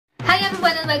Hi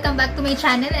everyone and welcome back to my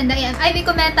channel, and I am Aivy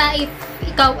Cometa if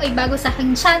ikaw ay bago sa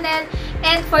aking channel,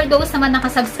 and for those naman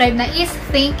nakasubscribe na is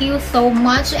thank you so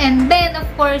much. And then of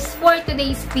course for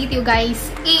today's video guys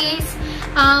is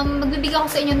magbibigay ako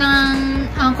sa inyo ng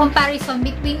comparison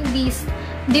between these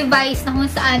device na kung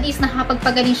saan is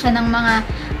nakakapagpagaling siya ng mga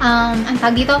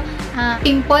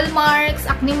pimple marks,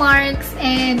 acne marks,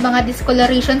 and mga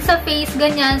discoloration sa face,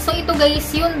 ganyan. So ito guys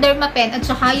yung DERMAPEN at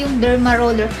saka yung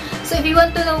DERMAROLLER. So if you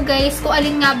want to know guys kung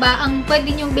alin nga ba ang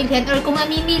pwede nyong bilhin or kung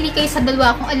mamimili kayo sa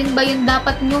dalawa kung alin ba yung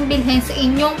dapat nyong bilhin sa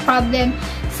inyong problem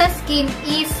sa skin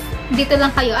is dito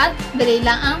lang kayo at dali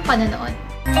lang ang panonood.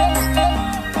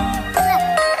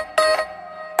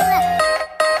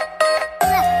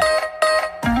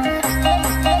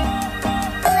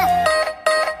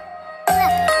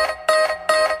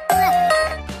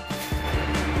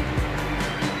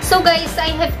 So guys,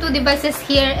 I have two devices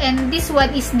here, and this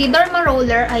one is the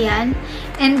DERMAROLLER, ayan.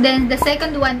 And then the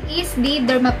second one is the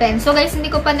DERMAPEN. So guys,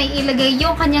 hindi ko pa nailagay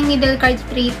yung kanyang needle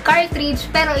cartridge,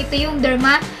 pero ito yung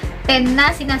DERMAPEN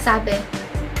na sinasabi.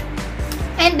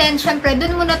 And then, syempre,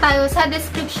 dun muna tayo sa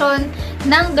description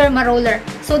ng DERMAROLLER.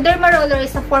 So DERMAROLLER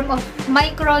is a form of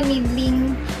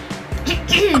micro-needling.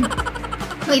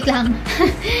 Wait lang.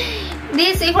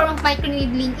 This a form of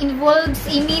microneedling involves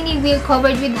a mini wheel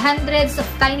covered with hundreds of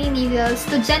tiny needles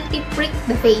to gently prick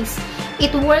the face.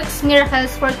 It works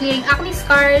miracles for clearing acne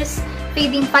scars,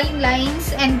 fading fine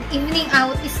lines, and evening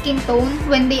out skin tone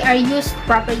when they are used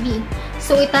properly.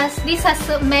 So this has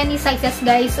many sizes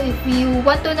guys. So if you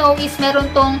want to know is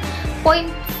meron tong 0.5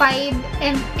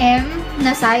 mm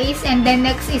na size, and then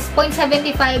next is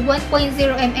 0.75, 1.0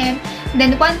 mm,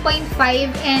 then 1.5,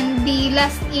 and the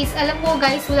last is, alam mo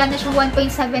guys, wala na siyang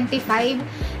 1.75.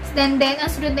 Then ang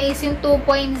sunod na is yung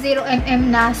 2.0 mm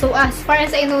na. So as far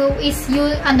as I know is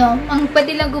ang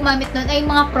pwede lang gumamit nun ay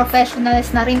mga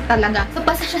professionals na rin talaga. So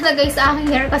pasensya na guys sa aking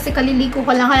hair kasi kaliligo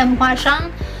ko lang kaya mukha siyang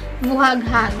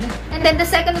buhaghag. And then the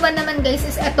second one naman guys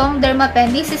is etong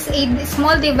DERMAPEN. This is a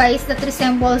small device that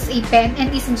resembles a pen and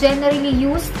is generally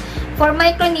used for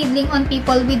microneedling on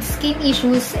people with skin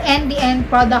issues, and the end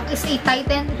product is a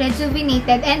tightened,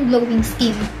 rejuvenated, and glowing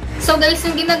skin. So guys,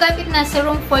 yung ginagamit na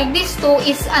serum for this two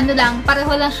is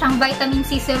pareho lang siyang vitamin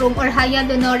C serum or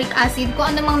hyaluronic acid.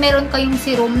 Kung ano mang meron kayong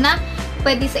serum na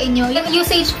pwede sa inyo. Yung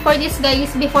usage for this guys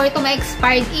before ito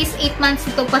ma-expired is 8 months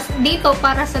dito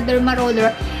para sa DERMAROLLER.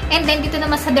 And then dito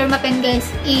naman sa DERMAPEN guys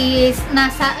is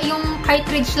nasa yung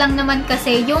cartridge lang naman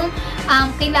kasi yung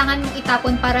kailangan mong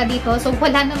itapon para dito. So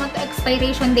wala naman to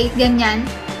expiration date ganyan.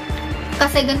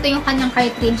 Kasi ganito yung kanyang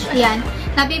cartridge. Ayan.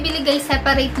 Nabibili guys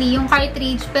separately yung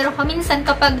cartridge, pero kaminsan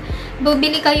kapag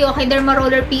bubili kayo kay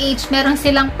DERMAROLLER PH, meron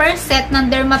silang per set ng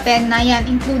DERMAPEN na yan.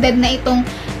 Included na itong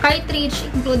cartridge,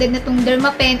 included na itong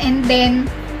DERMAPEN, and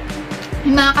then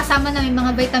may mga kasama na may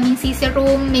mga vitamin C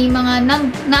serum, may mga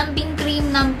numbing cream,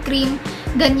 numb cream,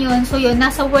 ganyan. So yun,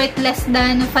 nasa worth less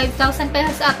than 5,000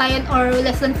 pesos ata yun or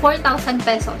less than 4,000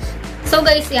 pesos. So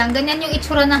guys, yan, ganyan yung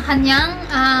itsura ng kanyang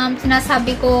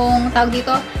sinasabi kong tawag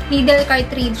dito, needle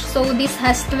cartridge. So this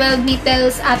has 12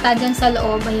 needles ata dyan sa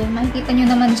loob. Ayan, makikita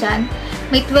nyo naman dyan.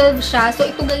 May 12 siya. So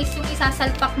ito guys, yung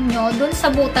isasalpak nyo dun sa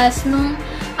butas nung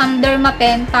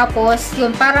DERMAPEN. Tapos,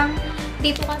 yun, parang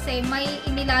dito kasi may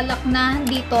inilalak na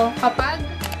dito kapag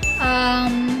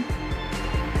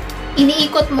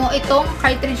iniikot mo itong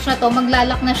cartridge na to,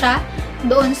 maglalak na siya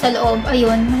doon sa loob.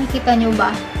 Ayun, makikita nyo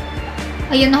ba?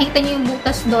 Ayun, nakita nyo yung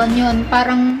butas doon. Yun,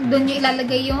 parang doon nyo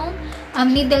ilalagay yung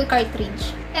needle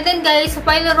cartridge. And then guys,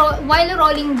 while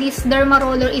rolling this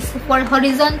DERMAROLLER is for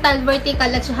horizontal,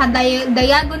 vertical, at saka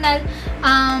diagonal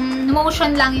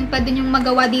motion lang yung pwede nyong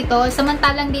magawa dito.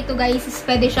 Samantalang dito guys, is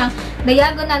pwede siyang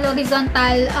diagonal,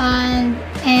 horizontal,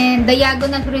 and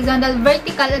diagonal, horizontal,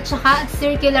 vertical, at saka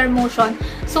circular motion.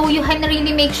 So you can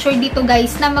really make sure dito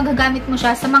guys na magagamit mo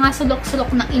siya sa mga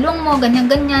sulok-sulok ng ilong mo,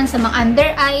 ganyan-ganyan, sa mga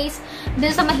under eyes,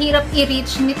 dun sa mahirap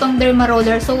i-reach nitong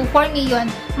DERMAROLLER. So for me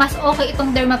yun, mas okay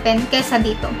itong DERMAPEN kesa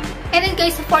dito. And then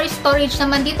guys, for storage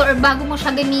naman dito or bago mo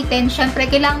siya gamitin, syempre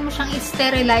kailangan mo siyang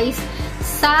i-sterilize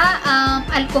sa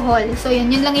alcohol. So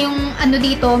yun lang yung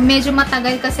dito, medyo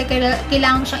matagal kasi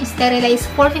kailangan mo siyang i-sterilize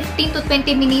for 15 to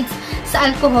 20 minutes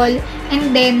sa alcohol.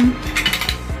 And then,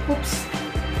 oops.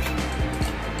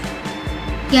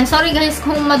 Yan, sorry guys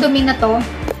kung madumi na to.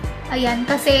 Ayan,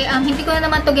 kasi hindi ko na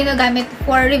naman to ginagamit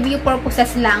for review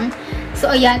purposes lang.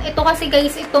 So ayan, ito kasi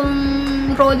guys, itong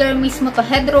roller mismo to,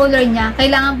 head roller niya,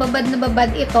 kailangan babad na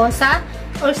babad ito sa,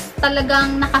 or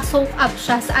talagang naka-soak up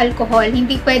siya sa alcohol.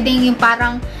 Hindi pwedeng yung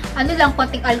parang lang,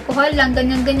 konting alcohol lang,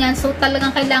 ganyan-ganyan. So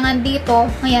talagang kailangan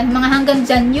dito, ayan, mga hanggang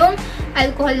dyan yung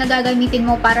alcohol na gagamitin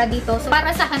mo para dito. So,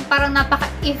 para sa akin, parang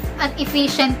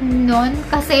napaka-efficient nun.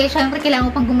 Kasi, syempre, kailangan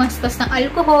mo pang gumastos ng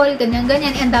alcohol,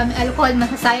 ganyan-ganyan. Ang dami alcohol,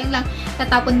 masasayang lang.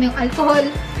 Tatapon mo yung alcohol.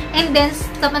 And then,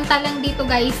 samantalang dito,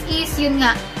 guys, is yun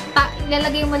nga,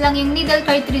 ilalagay mo lang yung needle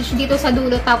cartridge dito sa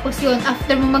dulo. Tapos yun,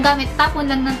 after mo magamit, tapon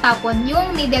lang ng tapon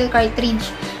yung needle cartridge.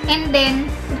 And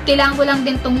then, kailangan mo lang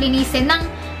din tong linisin ng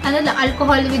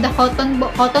alcohol with the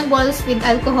cotton balls with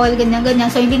alcohol,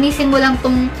 ganyan-ganyan. So, linisin mo lang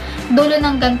tong dulo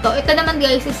ng ganito. Ito naman,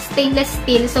 guys, is stainless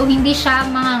steel. So, hindi siya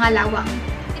mangangalawang.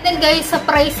 And then, guys, sa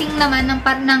pricing naman ng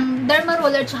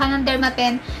Dermaroller tsaka ng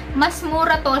Dermapen, mas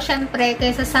mura to, syempre,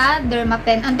 kaysa sa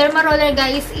Dermapen. Ang Dermaroller,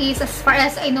 guys, is, as far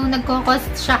as I know, nagko-cost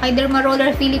siya kay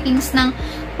Dermaroller Philippines ng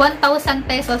 1,000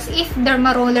 pesos if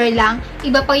Dermaroller lang.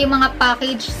 Iba pa yung mga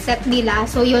package set nila.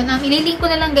 So, yun. Ililink ko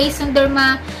na lang, guys, yung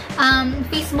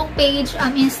Facebook page,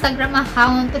 Instagram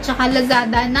account, at saka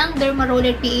Lazada ng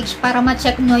Dermaroller PH para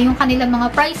ma-check nyo yung kanilang mga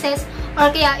prices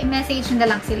or kaya i-message na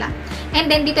lang sila. And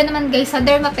then, dito naman, guys, sa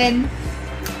Dermapen,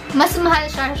 mas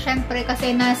mahal siya, syempre,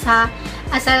 kasi nasa,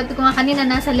 sabi ko nga kanina,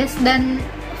 nasa less than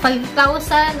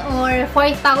 5,000 or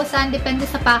 4,000, depende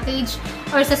sa package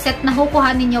or sa set na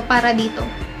kukuhanin nyo para dito.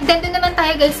 Then, doon naman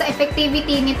tayo, guys, sa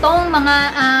effectivity nitong mga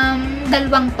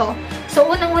dalawang to. So,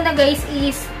 unang-una, guys,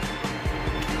 is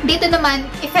dito naman,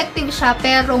 effective siya,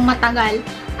 pero matagal.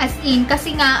 As in,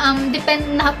 kasi nga,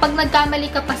 pag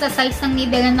nagkamali ka pa sa size ng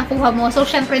needle na nakuha mo, so,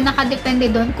 syempre, nakadepende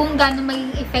doon kung gaano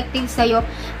maging effective sa'yo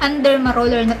ang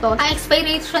Dermaroller na to. Ang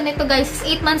expiration nito, guys,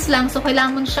 is 8 months lang, so,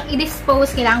 kailangan mo siyang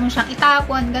i-dispose, kailangan mo siyang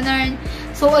itapon, ganun.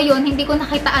 So, ayun, hindi ko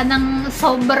nakitaan ng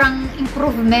sobrang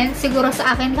improvement, siguro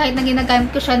sa akin, kahit na ginagamit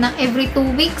ko siya ng every 2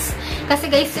 weeks. Kasi,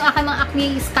 guys, yung aking mga acne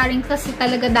scarring kasi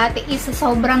talaga dati is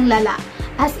sobrang lala.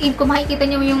 As in, kung makikita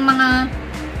nyo yung mga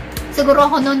siguro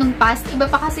ako nung past, iba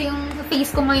pa kasi yung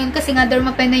face ko ngayon kasi nga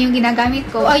Dermapen na yung ginagamit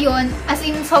ko. Ayun, as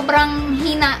in sobrang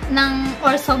hina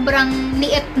or sobrang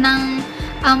liit ng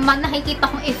nakikita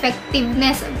kong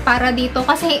effectiveness para dito.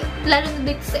 Kasi lalo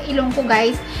na dito sa ilong ko,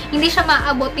 guys, hindi siya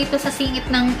maabot dito sa singit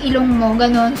ng ilong mo,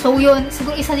 ganun. So yun,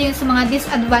 siguro isa yun sa mga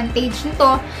disadvantage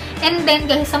nito. And then,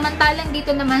 guys, samantalang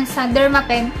dito naman sa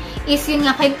Dermapen, is yun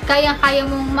nga, kaya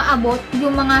mong maabot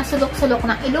yung mga sulok-sulok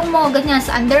ng ilong mo, ganyan,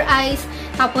 sa under eyes.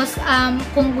 Tapos,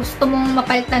 kung gusto mong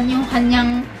mapalitan yung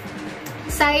kanyang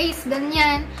size,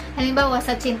 ganyan, halimbawa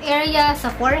sa chin area, sa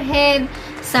forehead,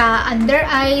 sa under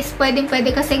eyes, pwede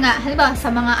kasi nga, halimbawa sa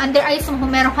mga under eyes, kung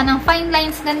meron ka ng fine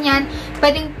lines, ganyan,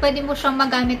 pwede mo siyang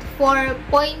magamit for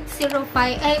 0.5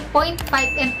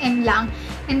 mm lang.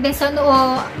 And then, sa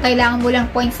noo, kailangan mo lang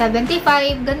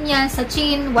 0.75, ganyan. Sa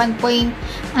chin, 1.0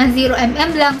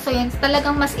 mm lang. So, yan,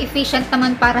 talagang mas efficient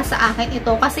naman para sa akin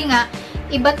ito. Kasi nga,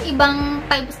 iba't ibang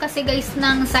types kasi, guys,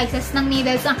 ng sizes ng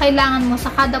needles ang kailangan mo sa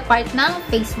kada part ng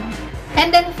face mo.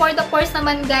 And then, for the pores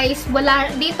naman, guys, wala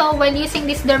dito, while using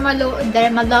this Dermaroller,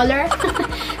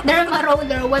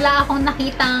 wala akong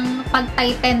nakitang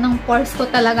pag-tighten ng pores ko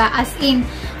talaga. As in,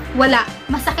 wala.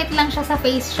 Masakit lang siya sa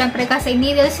face, syempre, kasi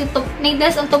needles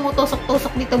ang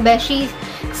tumutusok-tusok dito, beshi.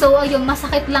 So, ayun,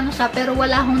 masakit lang siya, pero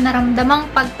wala akong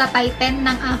naramdamang pagta-tighten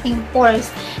ng aking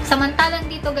pores. Samantalang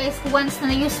dito, guys, once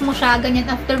na na-use mo siya, ganyan,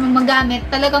 after mo magamit,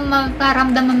 talagang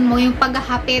makaramdaman mo yung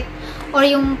paghahapit or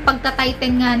yung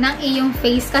pagta-tighten nga ng iyong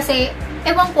face. Kasi,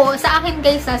 ewan ko, sa akin,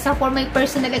 guys, for my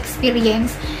personal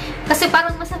experience, kasi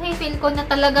parang mas feel ko na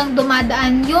talagang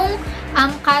dumadaan yung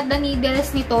kada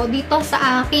needles nito dito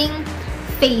sa aking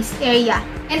face area.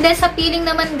 And then sa peeling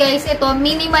naman, guys, ito,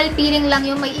 minimal peeling lang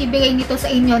yung may ibigay nito sa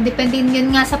inyo. Depende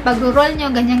yun nga sa pag-roll nyo,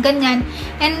 ganyan-ganyan.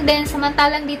 And then,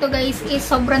 samantalang dito, guys, is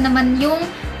sobra naman yung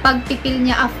pagpipil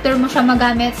niya after mo siya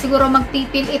magamit. Siguro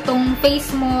magpipil itong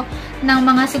face mo ng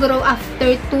mga siguro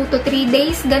after 2 to 3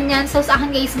 days, ganyan. So, sa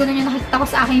akin, guys, ganun yung nakikita ko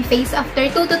sa aking face. After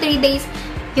 2 to 3 days,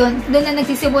 yun, doon na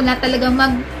nagsisimula talaga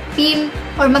mag-peel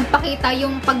or magpakita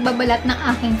yung pagbabalat ng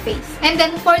aking face. And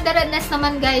then, for the redness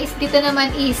naman, guys, dito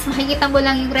naman is, makikita mo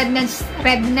lang yung redness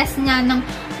niya ng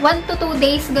 1 to 2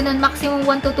 days, ganun, maximum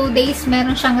 1 to 2 days,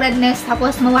 meron siyang redness,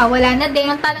 tapos mawawala na din.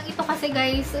 Samantalang ito kasi,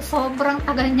 guys, sobrang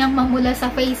tagal niyang mamula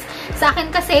sa face. Sa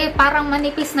akin kasi, parang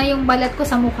manipis na yung balat ko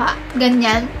sa mukha,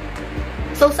 ganyan.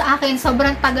 So, sa akin,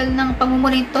 sobrang tagal ng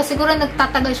pamumula nito. Siguro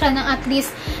nagtatagal siya ng at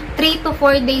least 3 to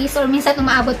 4 days or minsan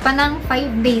umaabot pa ng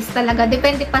 5 days talaga.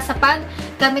 Depende pa sa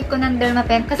paggamit ko ng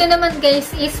Dermapen. Kasi naman, guys,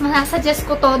 is masasuggest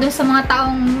ko to dun sa mga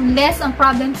taong less ang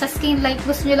problem sa skin. Like,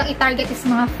 gusto nyo lang i-target is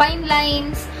mga fine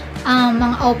lines,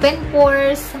 mga open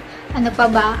pores, ano pa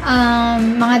ba,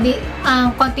 mga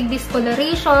konting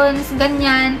discolorations,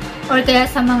 ganyan. Or kaya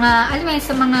sa mga, alam mo yun,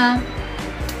 sa mga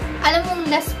alam mong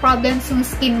less problems yung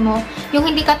skin mo. Yung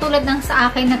hindi katulad ng sa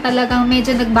akin na talagang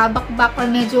medyo nagbabakbak or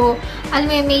medyo, alam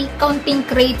mo, may counting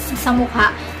crates sa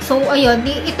mukha. So, ayun,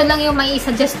 ito lang yung may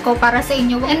suggest ko para sa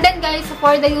inyo. And then guys,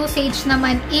 for the usage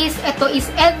naman is, ito is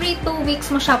every 2 weeks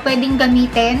mo siya pwedeng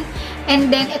gamitin.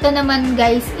 And then, ito naman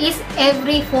guys, is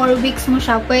every 4 weeks mo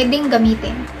siya pwedeng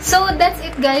gamitin. So, that's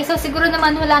it guys. So, siguro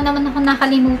naman wala naman ako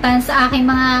nakalimutan sa aking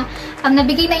mga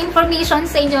nabigay na information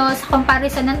sa inyo sa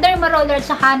comparison ng Dermaroller at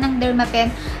saka ng Dermapen.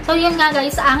 So, yun nga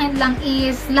guys, sa akin lang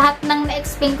is lahat ng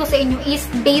na-explain ko sa inyo is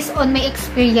based on my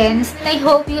experience. And I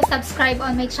hope you subscribe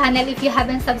on my channel if you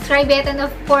haven't subscribed yet. And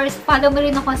of course, follow mo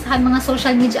rin ako sa mga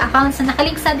social media accounts na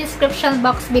nakalink sa description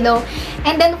box below.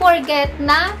 And then, forget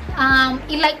na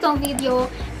i-like tong video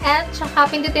at saka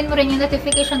pindutin mo rin yung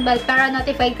notification bell para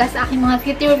notified ka sa aking mga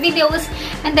future videos.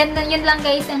 And then, yun lang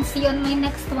guys, and see you on my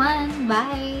next one.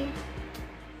 Bye!